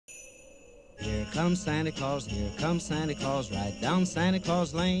comes Santa Claus, here comes Santa Claus, right down Santa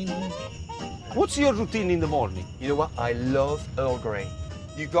Claus Lane. What's your routine in the morning? You know what? I love Earl Grey.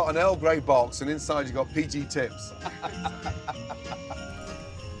 You've got an Earl Grey box, and inside you've got PG tips.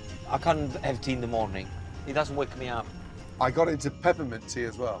 I can't have tea in the morning. It doesn't wake me up. I got into peppermint tea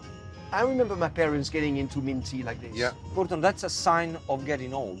as well. I remember my parents getting into mint tea like this. Yeah. Gordon, that's a sign of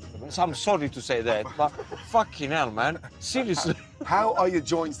getting old. So I'm sorry to say that, but fucking hell, man. Seriously. How are your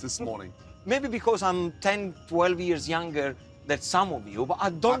joints this morning? Maybe because I'm 10, 12 years younger than some of you, but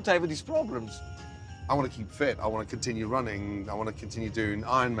I don't have these problems. I want to keep fit. I want to continue running. I want to continue doing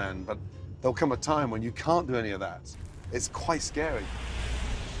Ironman, but there'll come a time when you can't do any of that. It's quite scary.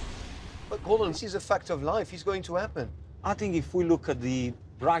 But Gordon, this is a fact of life. It's going to happen. I think if we look at the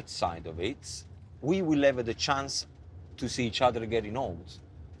bright side of it, we will have the chance to see each other getting old.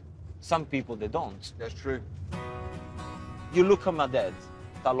 Some people, they don't. That's true. You look at my dad.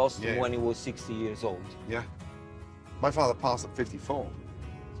 I lost him Yeah. when he was 60 years old. Yeah. My father passed at 54,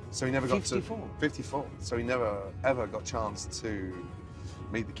 so he never got 54? to 54. So he never ever got a chance to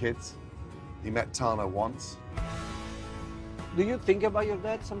meet the kids. He met Tana once. Do you think about your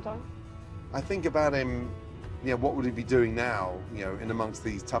dad sometimes? I think about him. What would he be doing now? In amongst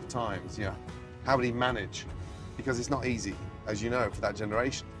these tough times. How would he manage? Because it's not easy, as you know, for that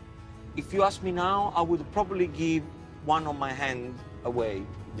generation. If you ask me now, I would probably give one of my hand away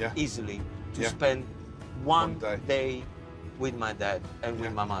easily to spend one day with my dad and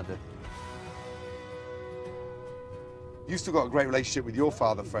with my mother. You still got a great relationship with your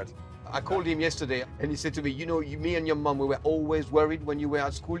father, Fred. I called him yesterday and he said to me, me and your mum, we were always worried when you were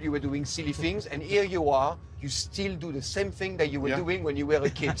at school, you were doing silly things, and here you are, you still do the same thing that you were doing when you were a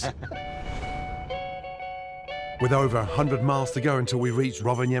kid. With over 100 miles to go until we reach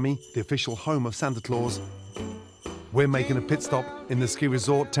Rovaniemi, the official home of Santa Claus, we're making a pit stop in the ski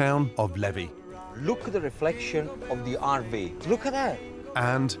resort town of Levi. Look at the reflection of the RV. Look at that.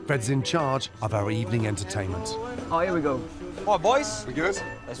 And Fred's in charge of our evening entertainment. Oh, here we go. All right, boys. We good?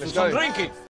 Let's do some drinking.